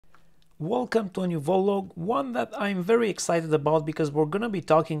Welcome to a new vlog, one that I'm very excited about because we're gonna be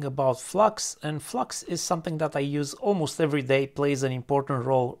talking about flux, and flux is something that I use almost every day, plays an important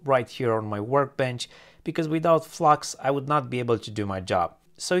role right here on my workbench, because without flux I would not be able to do my job.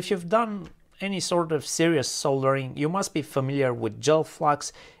 So if you've done any sort of serious soldering, you must be familiar with gel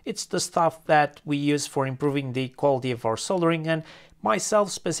flux. It's the stuff that we use for improving the quality of our soldering, and myself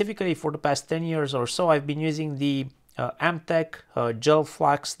specifically for the past 10 years or so I've been using the Amtech gel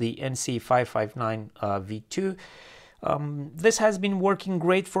flux, the NC-559-V2. This has been working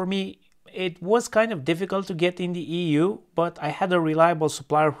great for me. It was kind of difficult to get in the EU, but I had a reliable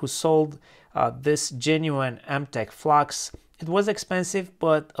supplier who sold this genuine Amtech flux. It was expensive,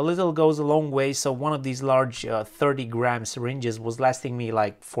 but a little goes a long way, so one of these large 30-gram syringes was lasting me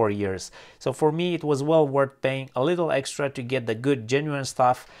like 4 years. So for me it was well worth paying a little extra to get the good genuine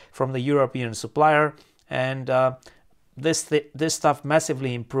stuff from the European supplier, and this stuff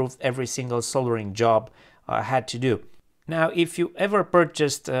massively improved every single soldering job I had to do. Now, if you ever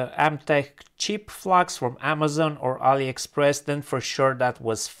purchased Amtech cheap flux from Amazon or AliExpress, then for sure that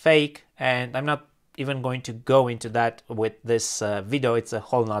was fake, and I'm not even going to go into that with this video. It's a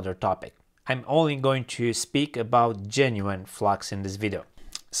whole nother topic. I'm only going to speak about genuine flux in this video.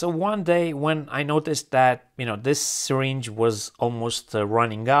 So one day when I noticed that, this syringe was almost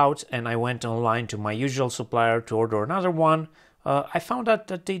running out, and I went online to my usual supplier to order another one, I found out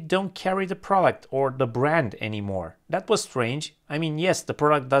that they don't carry the product or the brand anymore. That was strange. I mean, yes, the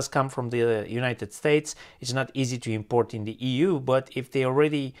product does come from the United States. It's not easy to import in the EU, but if they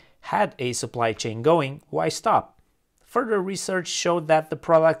already had a supply chain going, why stop? Further research showed that the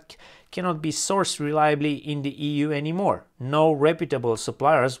product cannot be sourced reliably in the EU anymore. No reputable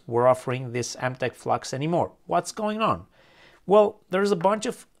suppliers were offering this Amtech flux anymore. What's going on? Well, there's a bunch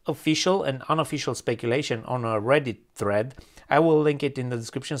of official and unofficial speculation on a Reddit thread. I will link it in the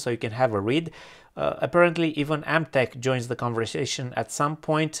description so you can have a read. Apparently even Amtech joins the conversation at some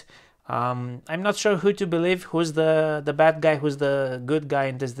point. I'm not sure who to believe, who's the bad guy, who's the good guy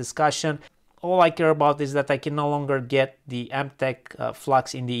in this discussion. All I care about is that I can no longer get the Amtech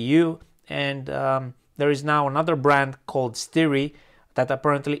flux in the EU, and there is now another brand called STIRRI that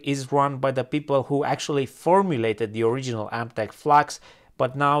apparently is run by the people who actually formulated the original Amtech flux,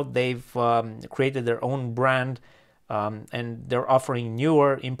 but now they've created their own brand, and they're offering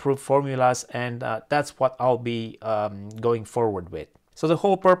newer, improved formulas, and that's what I'll be going forward with. So the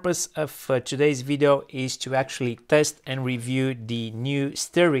whole purpose of today's video is to actually test and review the new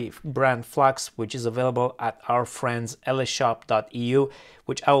STIRRI brand flux, which is available at our friends eleshop.eu,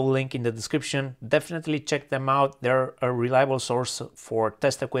 which I will link in the description. Definitely check them out. They're a reliable source for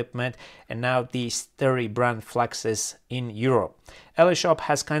test equipment, and now the STIRRI brand fluxes in Europe. Eleshop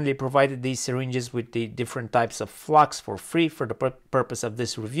has kindly provided these syringes with the different types of flux for free for the purpose of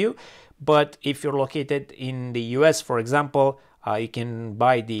this review, but if you're located in the US, for example, you can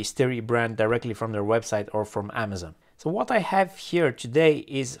buy the STIRRI brand directly from their website or from Amazon. So what I have here today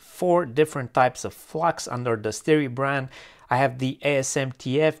is 4 different types of flux under the STIRRI brand. I have the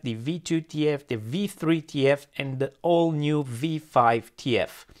ASM-TF, the V2-TF, the V3-TF, and the all-new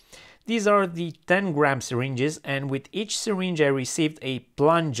V5-TF. These are the 10-gram syringes, and with each syringe I received a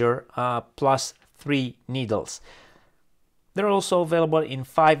plunger plus 3 needles. They're also available in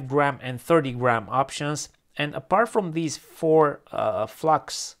 5-gram and 30-gram options. And apart from these 4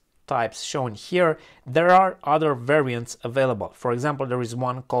 flux types shown here, there are other variants available. For example, there is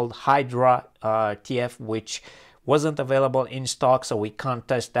one called Hydra TF, which wasn't available in stock, so we can't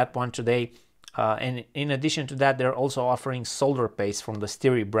test that one today. And in addition to that, they're also offering solder paste from the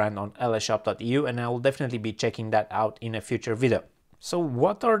STIRRI brand on eleshop.eu, and I will definitely be checking that out in a future video. So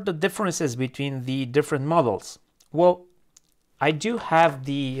what are the differences between the different models? Well, I do have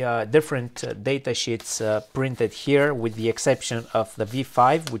the different data sheets printed here, with the exception of the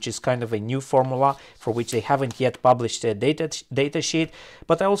V5, which is kind of a new formula for which they haven't yet published a data sheet.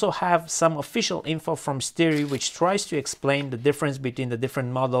 But I also have some official info from STIRRI, which tries to explain the difference between the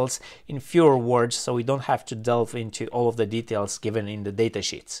different models in fewer words, so we don't have to delve into all of the details given in the data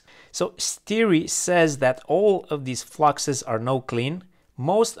sheets. So STIRRI says that all of these fluxes are no clean.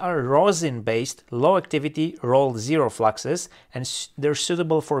 Most are rosin-based, low-activity, roll zero fluxes, and they're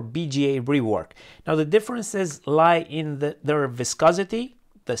suitable for BGA rework. Now the differences lie in their viscosity,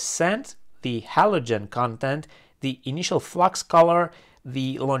 the scent, the halogen content, the initial flux color,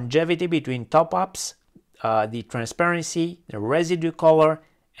 the longevity between top-ups, the transparency, the residue color,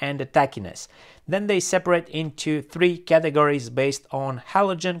 and the tackiness. Then they separate into 3 categories based on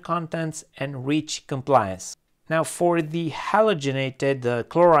halogen contents and REACH compliance. Now for the halogenated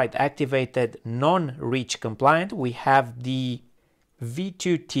chloride activated non-REACH compliant, we have the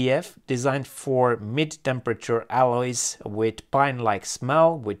V5-TF, designed for mid-temperature alloys with pine-like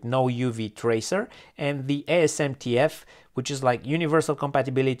smell with no UV tracer, and the ASM-TF, which is like universal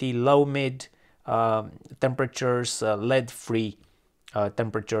compatibility, low-mid temperatures, lead-free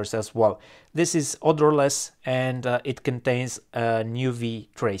temperatures as well. This is odorless and it contains an UV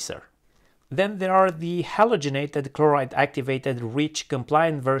tracer. Then there are the halogenated chloride activated REACH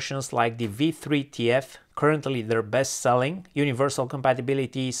compliant versions like the V3-TF, currently their best selling. Universal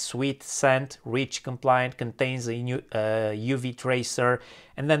compatibility, sweet scent, REACH compliant, contains a UV tracer.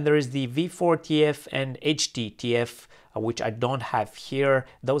 And then there is the V4-TF and HT-TF, which I don't have here.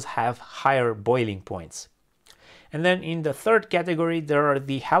 Those have higher boiling points. And then in the third category, there are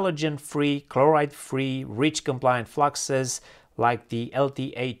the halogen-free, chloride-free, REACH-compliant fluxes like the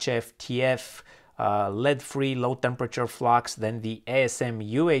LTHF-TF, lead-free, low-temperature flux, then the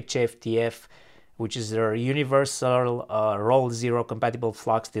ASM-UHF-TF, which is their universal roll-zero compatible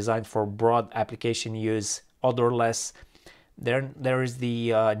flux designed for broad application use, odorless. Then there is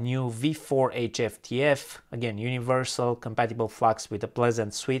the new V4-HF-TF, again, universal compatible flux with a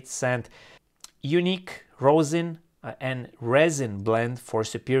pleasant sweet scent, unique rosin and resin blend for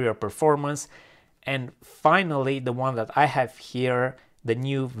superior performance. And finally, the one that I have here, the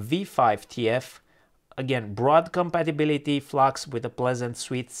new V5-TF, again, broad compatibility flux with a pleasant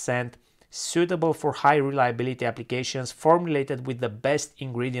sweet scent, suitable for high reliability applications, formulated with the best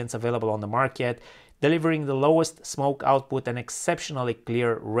ingredients available on the market, delivering the lowest smoke output and exceptionally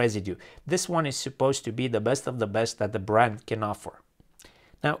clear residue. This one is supposed to be the best of the best that the brand can offer.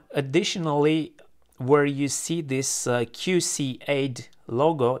 Now, additionally, where you see this QCAid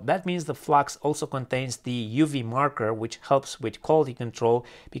logo, that means the flux also contains the UV marker, which helps with quality control,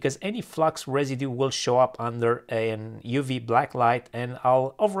 because any flux residue will show up under an UV black light, and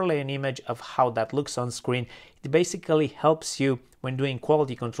I'll overlay an image of how that looks on screen. It basically helps you when doing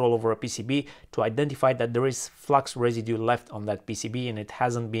quality control over a PCB to identify that there is flux residue left on that PCB and it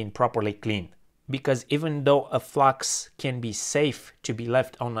hasn't been properly cleaned. Because even though a flux can be safe to be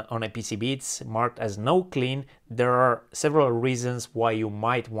left on a PCB, it's marked as no clean, there are several reasons why you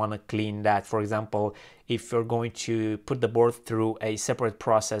might want to clean that. For example, if you're going to put the board through a separate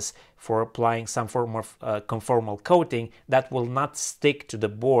process for applying some form of conformal coating, that will not stick to the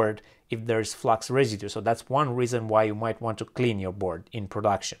board if there's flux residue. So that's one reason why you might want to clean your board in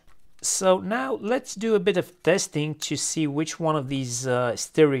production. So now let's do a bit of testing to see which one of these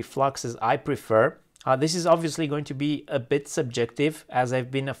STIRRI fluxes I prefer. This is obviously going to be a bit subjective, as I've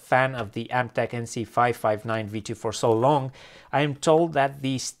been a fan of the Amtech NC-559-V2 for so long. I am told that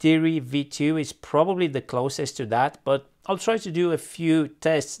the STIRRI V2 is probably the closest to that, but I'll try to do a few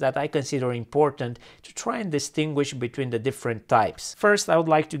tests that I consider important to try and distinguish between the different types. First, I would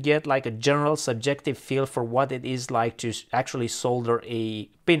like to get like a general subjective feel for what it is like to actually solder a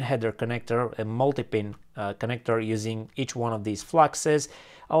pin header connector, a multi-pin connector using each one of these fluxes.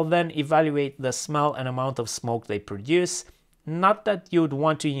 I'll then evaluate the smell and amount of smoke they produce. Not that you would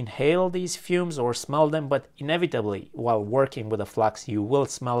want to inhale these fumes or smell them, but inevitably while working with a flux you will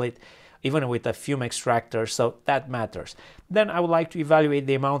smell it, even with a fume extractor, so that matters. Then I would like to evaluate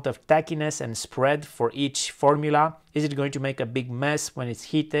the amount of tackiness and spread for each formula. Is it going to make a big mess when it's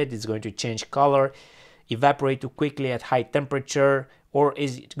heated? Is it going to change color, evaporate too quickly at high temperature, or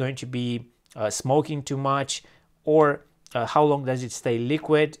is it going to be smoking too much, or how long does it stay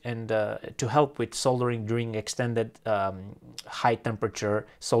liquid, and to help with soldering during extended high temperature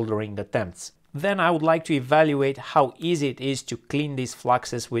soldering attempts. Then I would like to evaluate how easy it is to clean these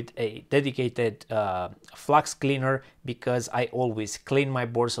fluxes with a dedicated flux cleaner, because I always clean my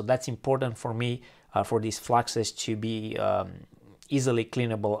board, so that's important for me for these fluxes to be easily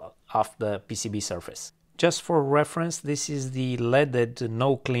cleanable off the PCB surface. Just for reference, this is the leaded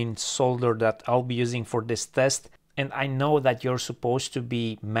no-clean solder that I'll be using for this test. And I know that you're supposed to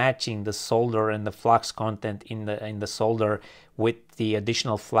be matching the solder and the flux content in the solder with the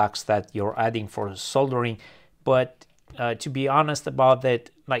additional flux that you're adding for soldering, but to be honest about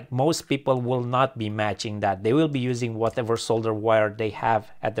it, like most people will not be matching that. They will be using whatever solder wire they have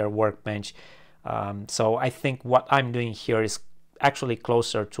at their workbench. So I think what I'm doing here is actually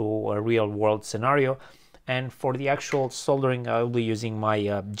closer to a real world scenario. And for the actual soldering, I will be using my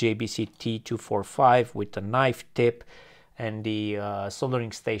JBC T245 with a knife tip, and the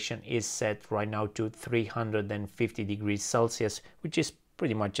soldering station is set right now to 350 degrees Celsius, which is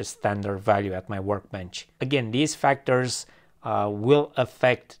pretty much a standard value at my workbench. Again, these factors will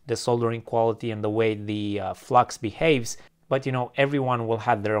affect the soldering quality and the way the flux behaves, but you know, everyone will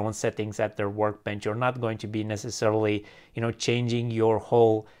have their own settings at their workbench. You're not going to be necessarily, you know, changing your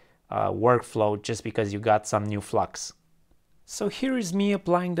whole workflow just because you got some new flux. So here is me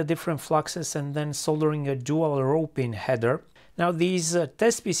applying the different fluxes and then soldering a dual row pin header. Now these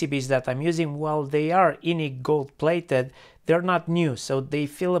test PCBs that I'm using, while they are INI gold plated, they're not new, so they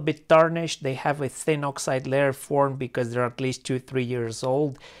feel a bit tarnished. They have a thin oxide layer formed because they're at least 2-3 years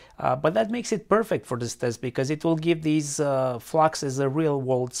old. But that makes it perfect for this test because it will give these fluxes a real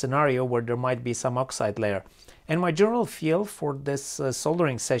world scenario where there might be some oxide layer. And my general feel for this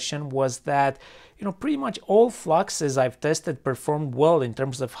soldering session was that, you know, pretty much all fluxes I've tested performed well in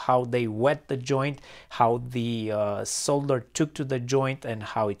terms of how they wet the joint, how the solder took to the joint and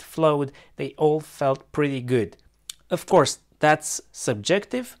how it flowed. They all felt pretty good. Of course, that's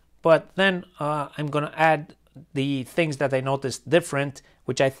subjective, but then I'm gonna add the things that I noticed different,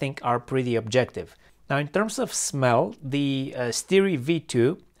 which I think are pretty objective. Now, in terms of smell, the STIRRI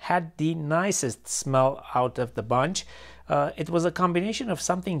V2 had the nicest smell out of the bunch. It was a combination of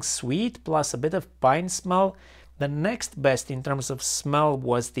something sweet plus a bit of pine smell. The next best in terms of smell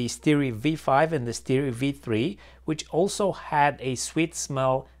was the STIRRI V5 and the STIRRI V3, which also had a sweet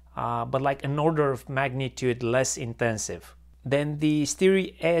smell, but like an order of magnitude less intensive. Then the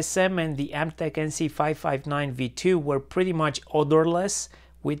STIRRI ASM and the Amtech NC-559-V2 were pretty much odorless,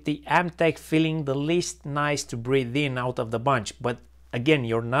 with the Amtech feeling the least nice to breathe in out of the bunch. But again,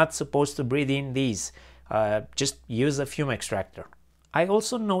 you're not supposed to breathe in these. Just use a fume extractor. I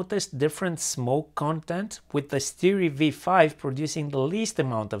also noticed different smoke content, with the STIRRI V5 producing the least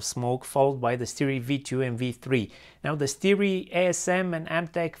amount of smoke, followed by the STIRRI V2 and V3. Now the STIRRI ASM and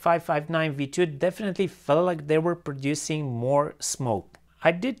Amtech 559-V2 definitely felt like they were producing more smoke.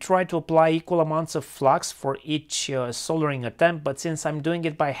 I did try to apply equal amounts of flux for each soldering attempt, but since I'm doing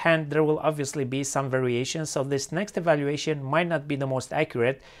it by hand, there will obviously be some variation, so this next evaluation might not be the most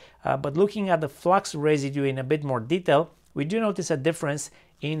accurate, but looking at the flux residue in a bit more detail, we do notice a difference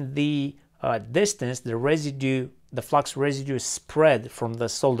in the distance the flux residue spread from the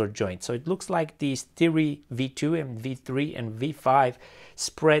solder joint. So it looks like the STIRRI V2 and V3 and V5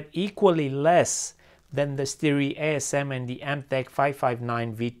 spread equally less than the STIRRI ASM and the Amtech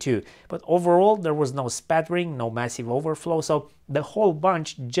 559-V2. But overall, there was no spattering, no massive overflow, so the whole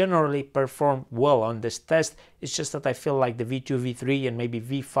bunch generally performed well on this test. It's just that I feel like the V2, V3 and maybe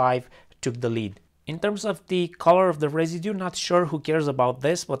V5 took the lead. In terms of the color of the residue, not sure who cares about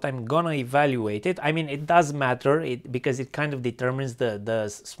this, but I'm gonna evaluate it. I mean, it does matter because it kind of determines the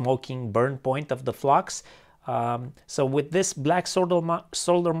smoking burn point of the flux. So with this black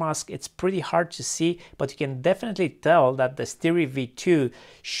solder mask, it's pretty hard to see, but you can definitely tell that the STIRRI V2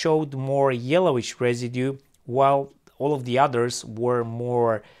 showed more yellowish residue, while all of the others were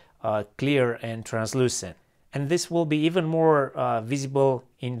more clear and translucent. And this will be even more visible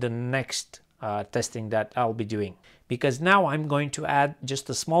in the next testing that I'll be doing, because now I'm going to add just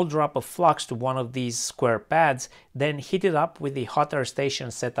a small drop of flux to one of these square pads, then heat it up with the hot air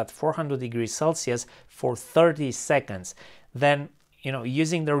station set at 400 degrees Celsius for 30 seconds. Then, you know,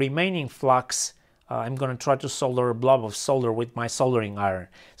 using the remaining flux, I'm going to try to solder a blob of solder with my soldering iron.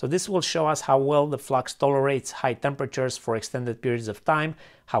 So this will show us how well the flux tolerates high temperatures for extended periods of time,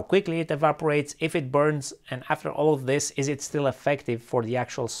 how quickly it evaporates, if it burns, and after all of this, is it still effective for the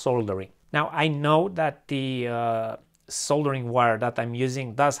actual soldering. Now, I know that the soldering wire that I'm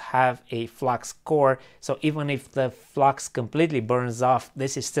using does have a flux core, so even if the flux completely burns off,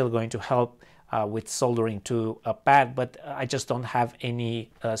 this is still going to help with soldering to a pad, but I just don't have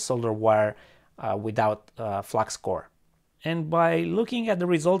any solder wire without flux core. And by looking at the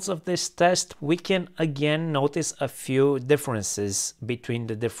results of this test, we can again notice a few differences between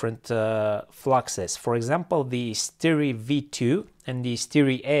the different fluxes. For example, the STIRRI V2 and the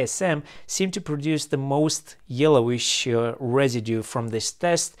STIRRI ASM seem to produce the most yellowish residue from this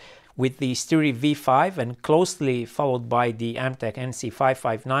test, with the STIRRI V5 and closely followed by the Amtech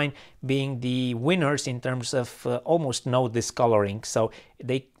NC-559 being the winners in terms of almost no discoloring. So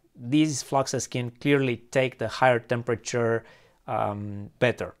these fluxes can clearly take the higher temperature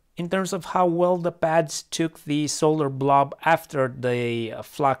better. In terms of how well the pads took the solder blob after the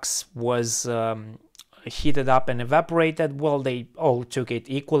flux was heated up and evaporated, well, they all took it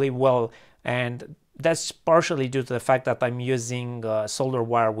equally well, and that's partially due to the fact that I'm using solder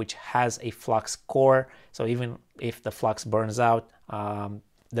wire which has a flux core, so even if the flux burns out,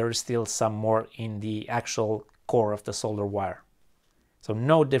 there is still some more in the actual core of the solder wire. So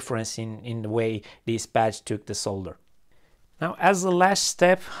no difference in the way these pads took the solder. Now, as the last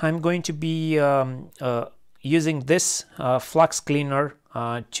step, I'm going to be using this flux cleaner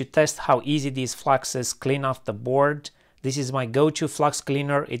to test how easy these fluxes clean off the board. This is my go-to flux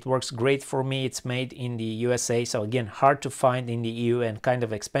cleaner. It works great for me. It's made in the USA, so again, hard to find in the EU and kind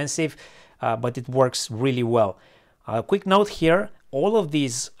of expensive, but it works really well. Quick note here, all of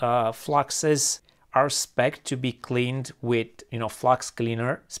these fluxes are spec'd to be cleaned with flux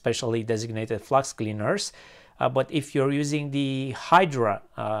cleaner, specially designated flux cleaners. But if you're using the Hydra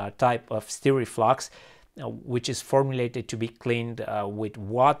type of STIRRI Flux, which is formulated to be cleaned with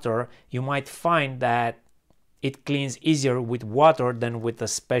water, you might find that it cleans easier with water than with a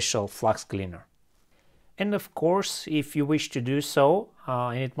special flux cleaner. And of course, if you wish to do so,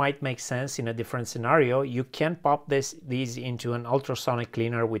 and it might make sense in a different scenario, you can pop these into an ultrasonic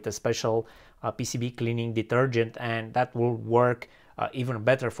cleaner with a special PCB cleaning detergent, and that will work even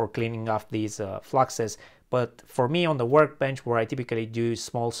better for cleaning off these fluxes. But for me on the workbench, where I typically do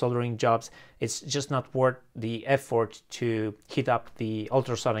small soldering jobs, it's just not worth the effort to heat up the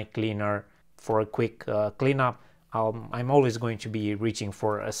ultrasonic cleaner for a quick cleanup. I'm always going to be reaching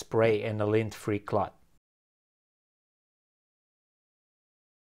for a spray and a lint-free cloth.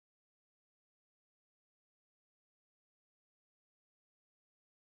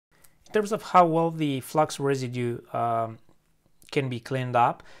 In terms of how well the flux residue can be cleaned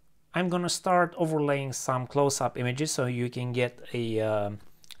up, I'm gonna start overlaying some close-up images so you can get a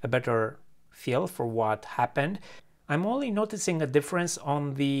better feel for what happened. I'm only noticing a difference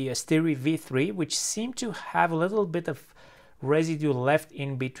on the STIRRI V3, which seemed to have a little bit of residue left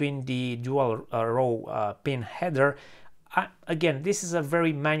in between the dual row pin header. Again, this is a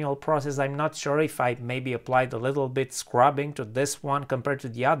very manual process. I'm not sure if I maybe applied a little bit scrubbing to this one compared to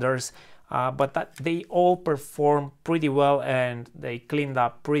the others, but they all perform pretty well and they cleaned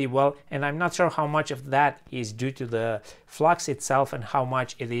up pretty well. And I'm not sure how much of that is due to the flux itself and how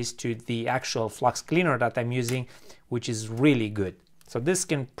much it is to the actual flux cleaner that I'm using, which is really good. So this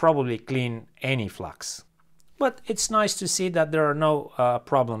can probably clean any flux. But it's nice to see that there are no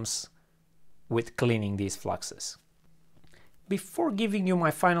problems with cleaning these fluxes. Before giving you my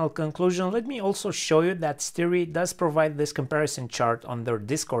final conclusion, let me also show you that STIRRI does provide this comparison chart on their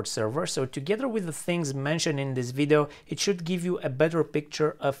Discord server, so together with the things mentioned in this video, it should give you a better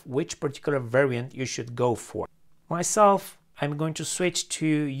picture of which particular variant you should go for. Myself, I'm going to switch to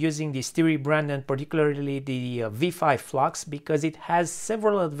using the STIRRI brand and particularly the V5 Flux because it has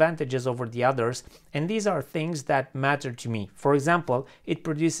several advantages over the others, and these are things that matter to me. For example, it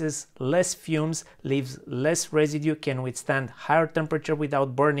produces less fumes, leaves less residue, can withstand higher temperature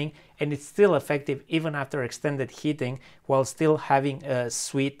without burning, and it's still effective even after extended heating while still having a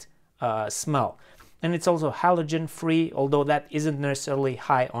sweet smell. And it's also halogen free, although that isn't necessarily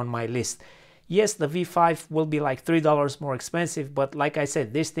high on my list. Yes, the V5 will be like $3 more expensive, but like I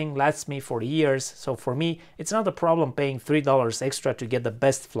said, this thing lasts me for years, so for me, it's not a problem paying $3 extra to get the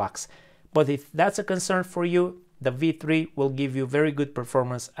best flux. But if that's a concern for you, the V3 will give you very good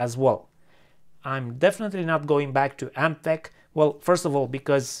performance as well. I'm definitely not going back to Amtech. Well, first of all,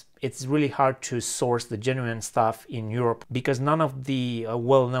 because it's really hard to source the genuine stuff in Europe because none of the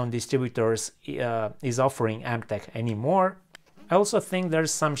well-known distributors is offering Amtech anymore. I also think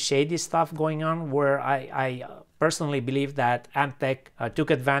there's some shady stuff going on where I personally believe that Amtech took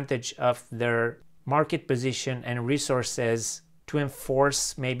advantage of their market position and resources to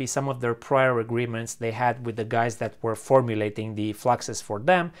enforce maybe some of their prior agreements they had with the guys that were formulating the fluxes for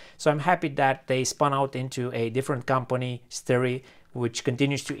them. So I'm happy that they spun out into a different company, STIRRI, which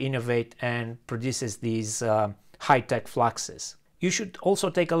continues to innovate and produces these high-tech fluxes. You should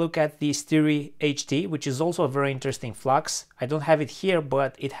also take a look at the STIRRI HT, which is also a very interesting flux. I don't have it here,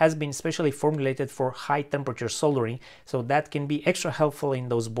 but it has been specially formulated for high temperature soldering, so that can be extra helpful in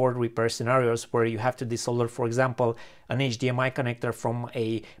those board repair scenarios where you have to desolder, for example, an HDMI connector from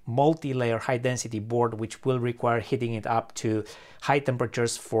a multi-layer high density board, which will require heating it up to high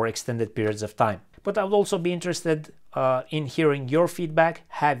temperatures for extended periods of time. But I would also be interested in hearing your feedback.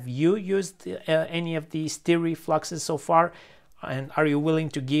 Have you used any of the STIRRI fluxes so far? And are you willing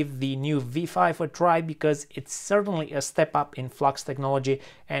to give the new V5 a try, because it's certainly a step up in flux technology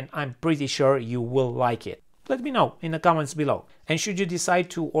and I'm pretty sure you will like it. Let me know in the comments below. And should you decide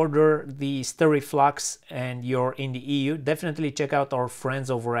to order the STIRRI Flux and you're in the EU, definitely check out our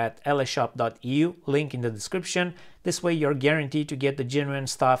friends over at eleshop.eu, link in the description. This way you're guaranteed to get the genuine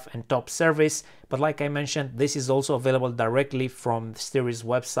stuff and top service. But like I mentioned, this is also available directly from STIRRI's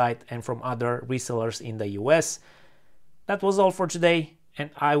website and from other resellers in the US. That was all for today,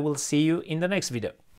 and I will see you in the next video.